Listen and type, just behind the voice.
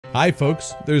Hi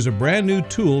folks, there's a brand new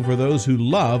tool for those who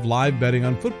love live betting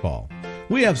on football.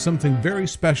 We have something very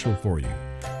special for you.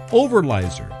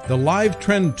 Overlyzer, the live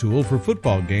trend tool for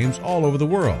football games all over the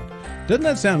world. Doesn't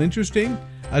that sound interesting?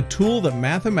 A tool that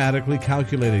mathematically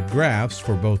calculated graphs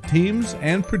for both teams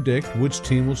and predict which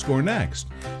team will score next,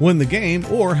 win the game,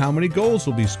 or how many goals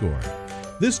will be scored.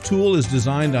 This tool is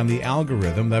designed on the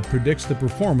algorithm that predicts the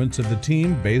performance of the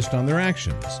team based on their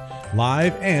actions,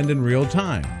 live and in real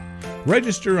time.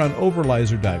 Register on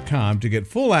Overlyzer.com to get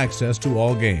full access to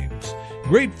all games.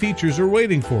 Great features are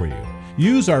waiting for you.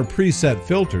 Use our preset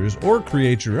filters or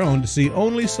create your own to see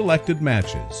only selected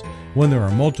matches. When there are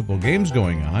multiple games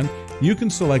going on, you can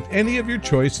select any of your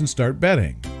choice and start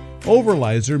betting.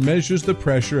 Overlyzer measures the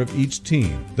pressure of each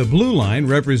team. The blue line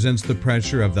represents the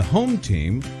pressure of the home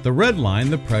team, the red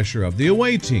line the pressure of the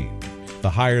away team.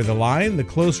 The higher the line, the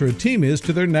closer a team is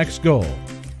to their next goal.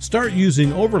 Start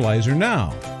using Overlyzer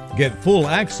now. Get full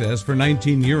access for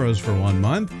 €19 for 1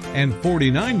 month and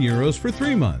 €49 for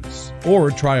 3 months.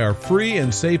 Or try our free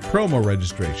and safe promo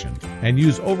registration and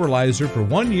use Overlyzer for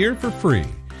 1 year for free.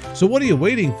 So what are you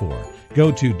waiting for? Go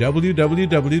to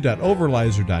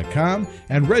www.overlyzer.com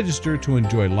and register to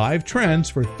enjoy live trends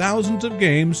for thousands of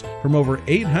games from over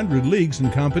 800 leagues and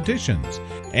competitions.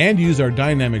 And use our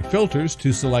dynamic filters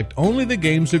to select only the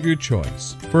games of your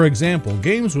choice. For example,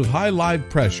 games with high live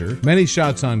pressure, many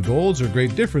shots on goals, or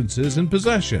great differences in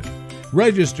possession.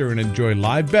 Register and enjoy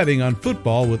live betting on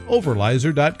football with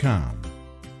Overlyzer.com.